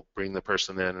bring the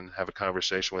person in and have a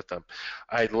conversation with them.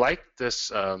 I like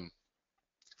this,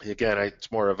 again,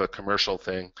 it's more of a commercial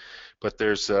thing, but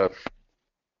there's a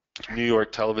New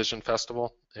York Television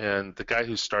Festival, and the guy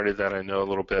who started that I know a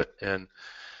little bit, and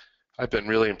I've been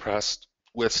really impressed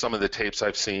with some of the tapes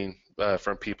I've seen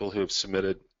from people who have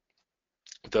submitted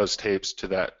those tapes to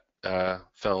that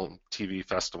film TV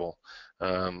festival,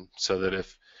 so that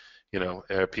if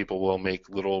people will make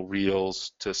little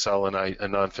reels to sell a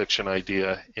nonfiction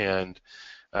idea, and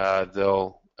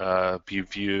they'll be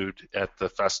viewed at the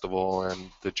festival,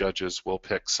 and the judges will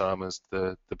pick some as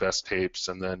the best tapes,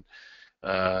 and then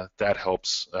that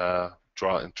helps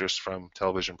draw interest from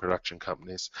television production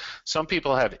companies. Some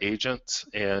people have agents,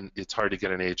 and it's hard to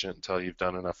get an agent until you've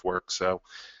done enough work, so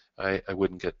I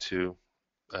wouldn't get too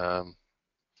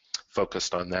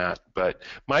focused on that. But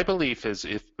my belief is,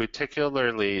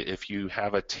 particularly if you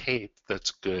have a tape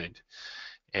that's good,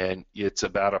 and it's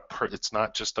about it's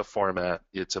not just a format,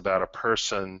 it's about a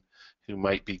person who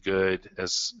might be good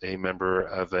as a member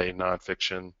of a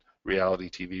nonfiction reality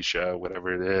TV show,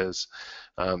 whatever it is,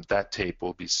 that tape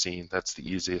will be seen. That's the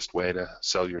easiest way to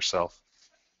sell yourself.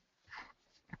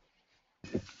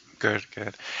 Good,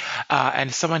 good.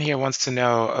 And someone here wants to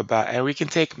know about, and we can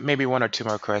take maybe one or two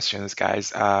more questions,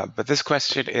 guys. But this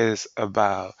question is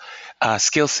about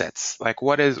skill sets. Like,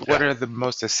 what are the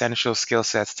most essential skill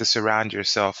sets to surround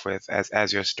yourself with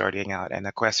as you're starting out? And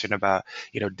a question about,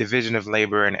 division of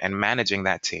labor and managing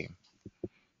that team.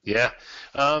 Yeah.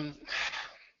 God,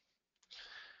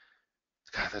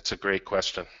 that's a great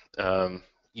question.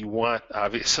 You want,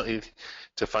 obviously,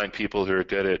 to find people who are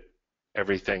good at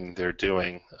everything they're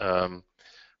doing.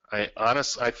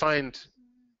 I find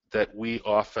that we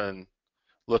often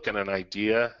look at an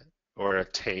idea or a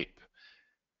tape,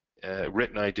 a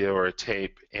written idea or a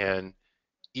tape, and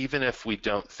even if we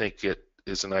don't think it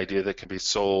is an idea that can be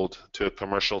sold to a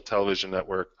commercial television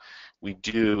network, we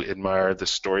do admire the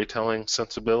storytelling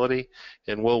sensibility,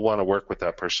 and we'll want to work with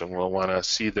that person. We'll want to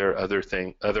see their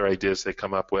other ideas they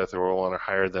come up with, or we'll want to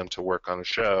hire them to work on a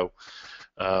show.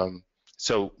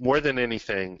 So more than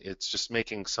anything, it's just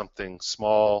making something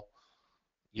small,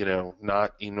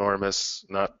 not enormous,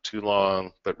 not too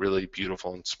long, but really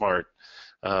beautiful and smart.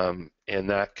 And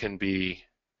that can be,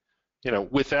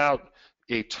 without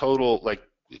a total, like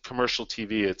commercial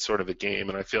TV, it's sort of a game.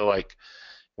 And I feel like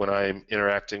when I'm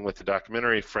interacting with a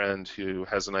documentary friend who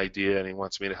has an idea and he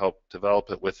wants me to help develop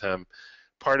it with him,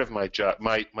 part of my job,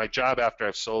 my job after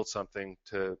I've sold something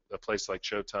to a place like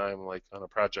Showtime, like on a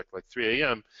project like 3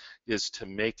 a.m., is to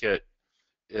make it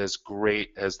as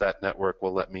great as that network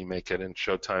will let me make it, and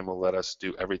Showtime will let us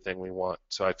do everything we want.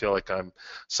 So I feel like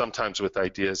sometimes with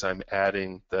ideas, I'm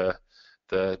adding the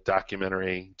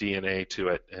documentary DNA to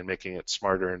it and making it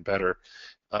smarter and better.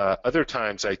 Other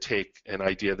times I take an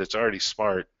idea that's already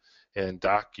smart and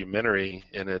documentary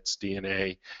in its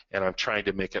DNA, and I'm trying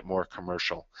to make it more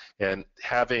commercial. And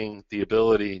having the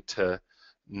ability to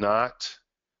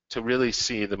really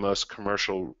see the most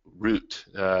commercial route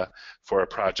for a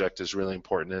project is really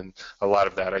important. And a lot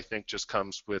of that, I think, just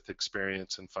comes with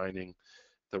experience and finding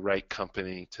the right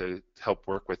company to help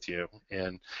work with you.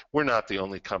 And we're not the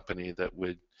only company that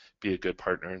would be a good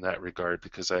partner in that regard,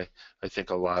 because I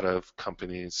think a lot of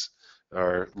companies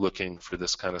are looking for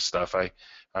this kind of stuff.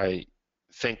 I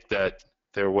think that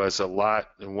there was a lot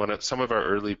in some of our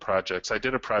early projects. I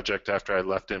did a project after I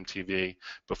left MTV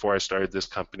before I started this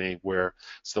company, where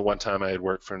it's the one time I had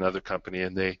worked for another company,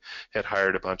 and they had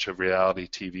hired a bunch of reality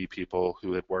TV people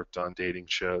who had worked on dating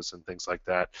shows and things like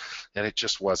that, and it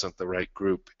just wasn't the right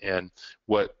group. And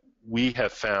what we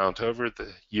have found over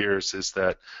the years is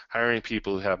that hiring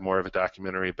people who have more of a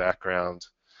documentary background,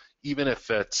 even if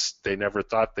they never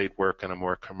thought they'd work in a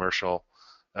more commercial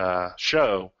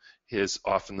show, is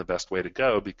often the best way to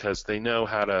go, because they know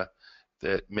how to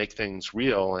make things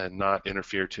real and not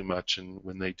interfere too much. And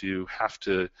when they do have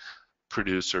to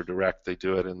produce or direct, they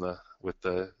do it with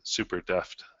the super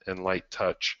deft and light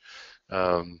touch.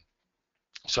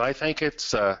 So I think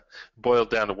it's boiled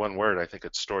down to one word. I think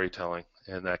it's storytelling,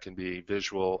 and that can be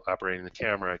visual, operating the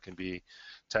camera. It can be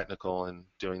technical and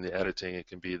doing the editing. It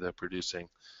can be the producing.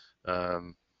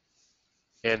 And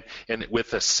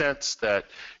with a sense that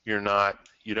you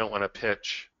don't want to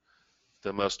pitch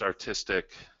the most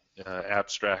artistic,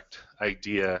 abstract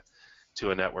idea to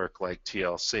a network like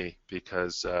TLC,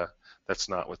 because that's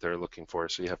not what they're looking for.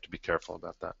 So you have to be careful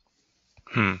about that.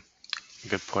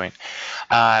 Good point.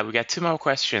 We got two more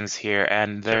questions here,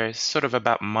 and they're sort of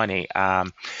about money.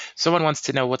 Someone wants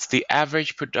to know, what's the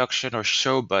average production or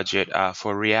show budget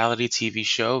for a reality TV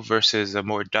show versus a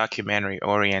more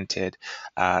documentary-oriented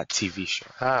TV show?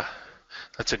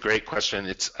 That's a great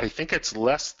question. I think it's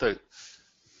less the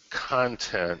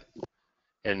content,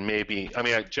 and maybe,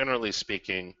 generally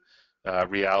speaking,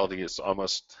 reality is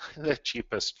almost the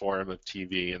cheapest form of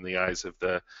TV in the eyes of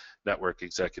the network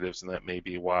executives, and that may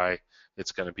be why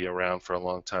it's going to be around for a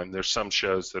long time. There's some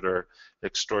shows that are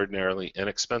extraordinarily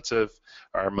inexpensive.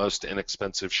 Our most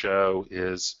inexpensive show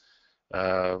is,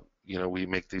 we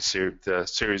make the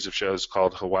series of shows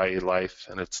called Hawaii Life,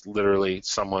 and it's literally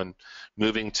someone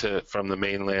moving from the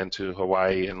mainland to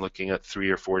Hawaii and looking at 3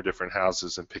 or 4 different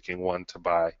houses and picking one to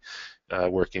buy,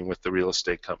 working with the real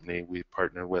estate company we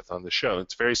partner with on the show.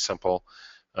 It's very simple.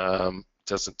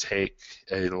 Doesn't take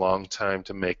a long time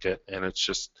to make it, and it's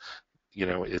just,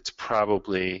 it's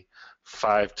probably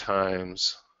 5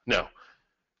 times, no,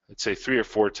 I'd say 3 or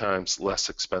 4 times less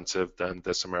expensive than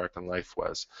This American Life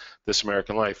was. This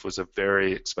American Life was a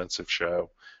very expensive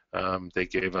show. They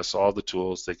gave us all the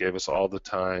tools. They gave us all the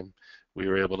time. We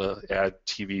were able to add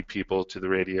TV people to the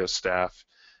radio staff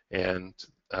and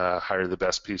hire the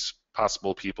best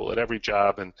possible people at every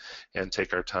job and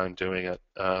take our time doing it.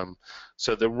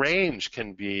 So the range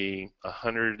can be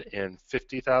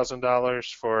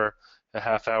 $150,000 for a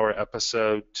half-hour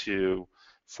episode to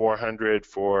 $400,000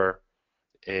 for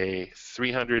a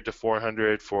 $300 to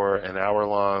 $400 for an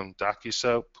hour-long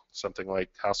docusoap, something like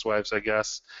Housewives, I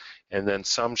guess. And then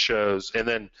some shows, and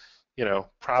then,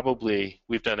 probably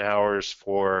we've done hours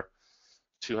for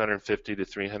 $250,000 to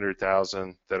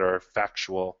 $300,000 that are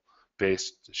factual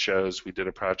based shows. We did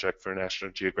a project for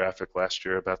National Geographic last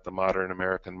year about the modern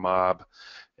American mob,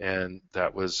 and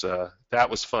that was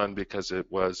fun because it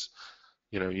was,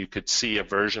 you could see a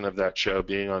version of that show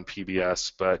being on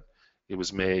PBS, but it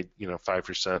was made 5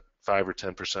 or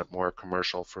 10% more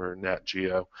commercial for Nat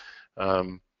Geo.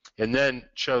 And then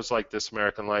shows like This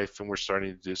American Life, and we're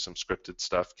starting to do some scripted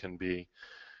stuff, can be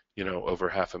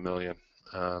over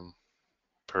 $500,000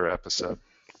 per episode.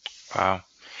 Wow.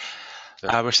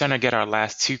 We're starting to get our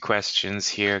last two questions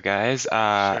here, guys.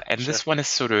 This one is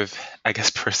sort of, I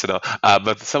guess, personal.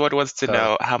 But someone wants to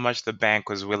know how much the bank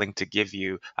was willing to give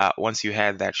you once you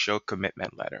had that show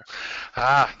commitment letter.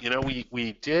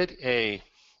 We did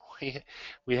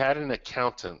we had an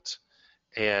accountant,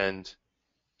 and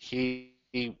he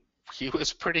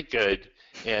was pretty good,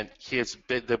 and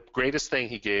the greatest thing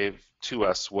he gave to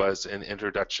us was an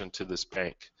introduction to this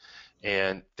bank,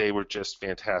 and they were just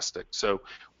fantastic. So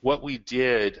what we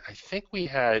did, I think we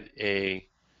had a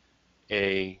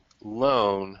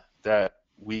loan that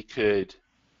we could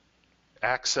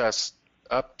access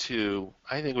up to,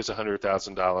 I think it was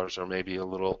 $100,000 or maybe a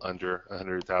little under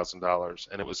 $100,000,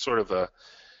 and it was sort of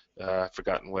I've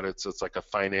forgotten what it's like a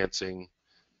financing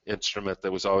instrument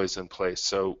that was always in place.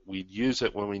 So we'd use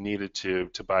it when we needed to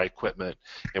buy equipment,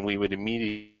 and we would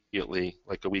immediately,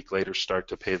 like a week later, start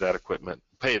to pay that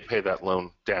pay that loan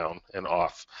down and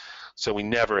off. So we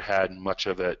never had much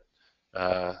of it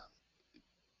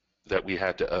that we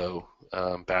had to owe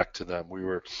back to them. We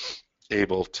were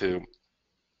able to,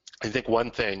 I think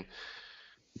one thing,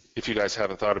 if you guys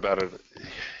haven't thought about it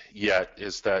yet,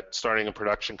 is that starting a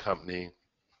production company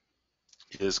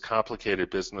is complicated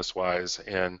business-wise,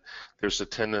 and there's a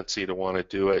tendency to want to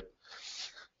do it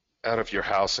out of your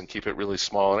house and keep it really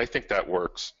small, and I think that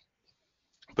works.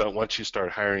 But once you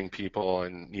start hiring people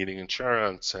and needing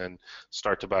insurance and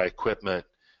start to buy equipment,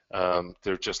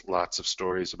 there are just lots of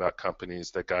stories about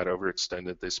companies that got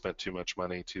overextended. They spent too much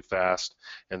money too fast,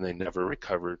 and they never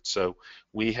recovered. So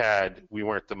we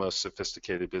weren't the most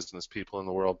sophisticated business people in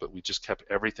the world, but we just kept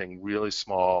everything really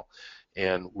small,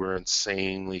 and we're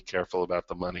insanely careful about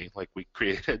the money. Like we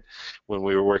created, when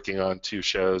we were working on 2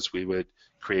 shows, we would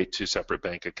create 2 separate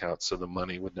bank accounts so the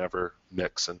money would never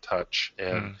mix and touch,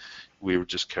 and we were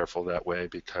just careful that way,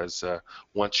 because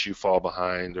once you fall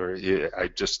behind, or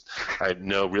I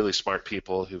know really smart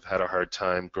people who've had a hard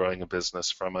time growing a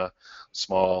business from a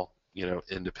small,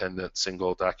 independent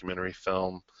single documentary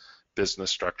film business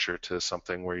structure to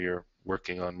something where you're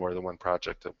working on more than one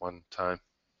project at one time.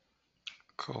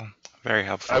 Cool. Very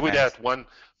helpful. I would add one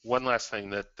last thing,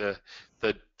 that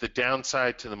the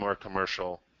downside to the more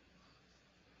commercial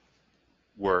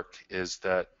work is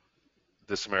that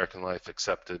This American Life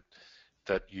accepted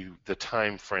that the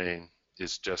time frame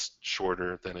is just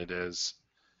shorter than it is,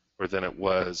 or than it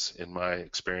was in my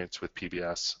experience with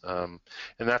PBS, and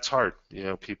that's hard.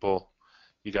 People,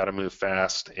 you got to move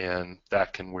fast, and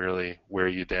that can really wear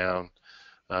you down.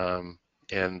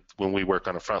 And when we work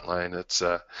on a front line, it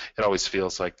always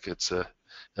feels like it's a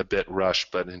bit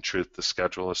rushed, but in truth, the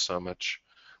schedule is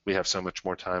we have so much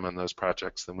more time on those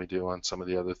projects than we do on some of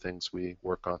the other things we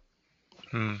work on.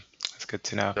 That's good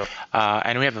to know. Yep.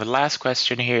 And we have the last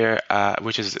question here,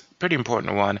 which is a pretty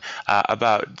important one,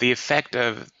 about the effect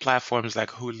of platforms like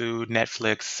Hulu,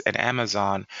 Netflix, and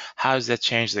Amazon. How does that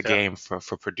change the game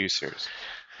for producers?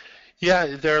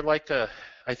 Yeah, they're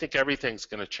I think everything's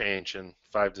going to change in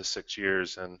 5 to 6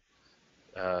 years, and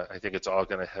I think it's all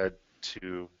going to head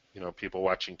to people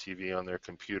watching TV on their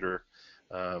computer.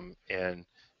 And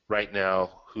right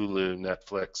now, Hulu,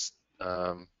 Netflix,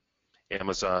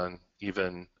 Amazon,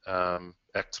 even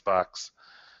Xbox,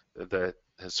 that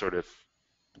has sort of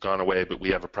gone away, but we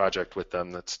have a project with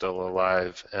them that's still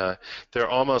alive. They're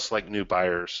almost like new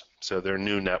buyers, so they're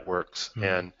new networks,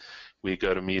 and we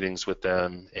go to meetings with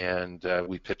them, and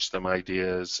we pitch them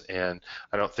ideas, and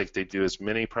I don't think they do as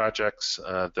many projects,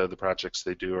 though the projects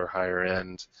they do are higher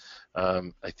end.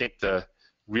 I think the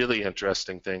really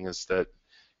interesting thing is that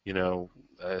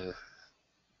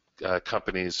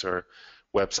companies or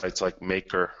websites like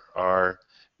Maker are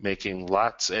making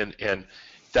lots, and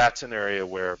that's an area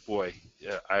where, boy,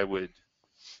 I would,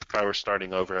 if I were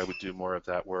starting over, I would do more of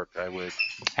that work.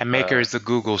 And Maker is the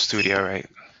Google studio, right?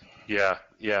 Yeah,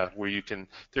 where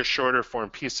they're shorter form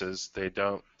pieces.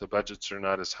 The budgets are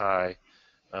not as high,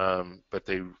 but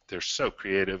they're so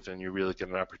creative, and you really get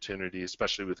an opportunity,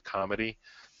 especially with comedy,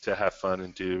 to have fun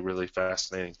and do really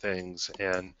fascinating things.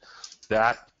 And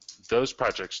those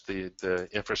projects, the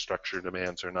infrastructure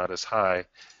demands are not as high,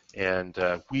 and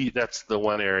that's the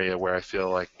one area where I feel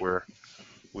like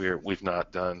we've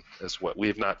not done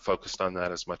we've not focused on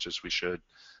that as much as we should.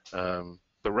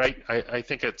 I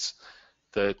think it's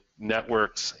the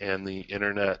networks and the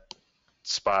internet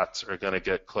spots are going to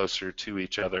get closer to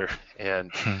each other,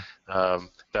 and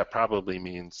that probably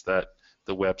means that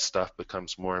the web stuff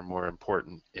becomes more and more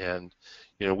important. And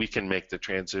we can make the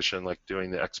transition, like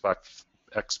doing the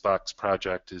Xbox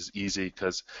project is easy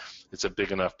because it's a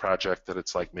big enough project that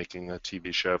it's like making a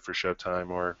TV show for Showtime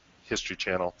or History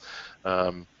Channel.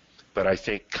 But I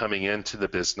think coming into the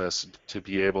business to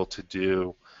be able to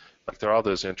do, like, there are all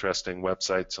those interesting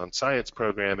websites on science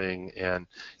programming, and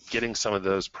getting some of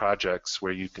those projects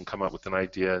where you can come up with an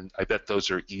idea, and I bet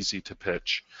those are easy to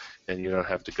pitch, and you don't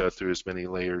have to go through as many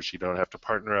layers. You don't have to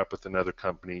partner up with another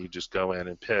company. You just go in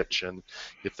and pitch, and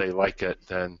if they like it,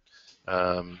 then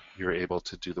you're able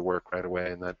to do the work right away,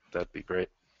 and that'd be great.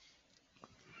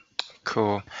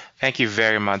 Cool. Thank you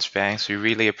very much, Banks. We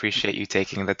really appreciate you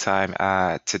taking the time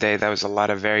today. That was a lot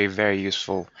of very, very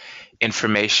useful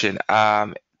information.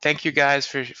 Thank you guys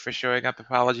for showing up.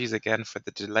 Apologies again for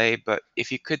the delay, but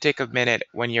if you could take a minute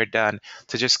when you're done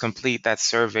to just complete that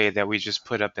survey that we just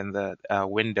put up in the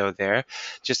window there,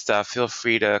 just feel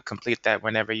free to complete that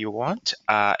whenever you want.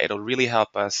 It'll really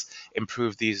help us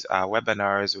improve these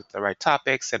webinars with the right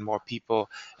topics and more people,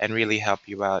 and really help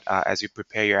you out as you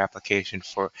prepare your application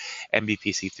for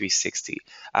MBPC 360.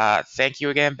 Thank you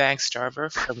again, Banks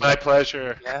Tarver from My Left.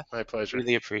 pleasure. Yeah, My pleasure.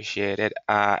 really appreciate it.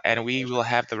 And we will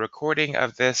have the recording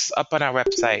of this up on our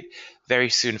website very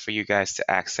soon for you guys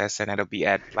to access, and it'll be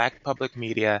at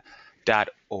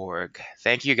blackpublicmedia.org.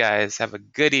 Thank you guys. Have a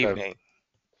good evening.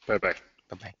 Bye-bye.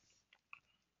 Bye-bye.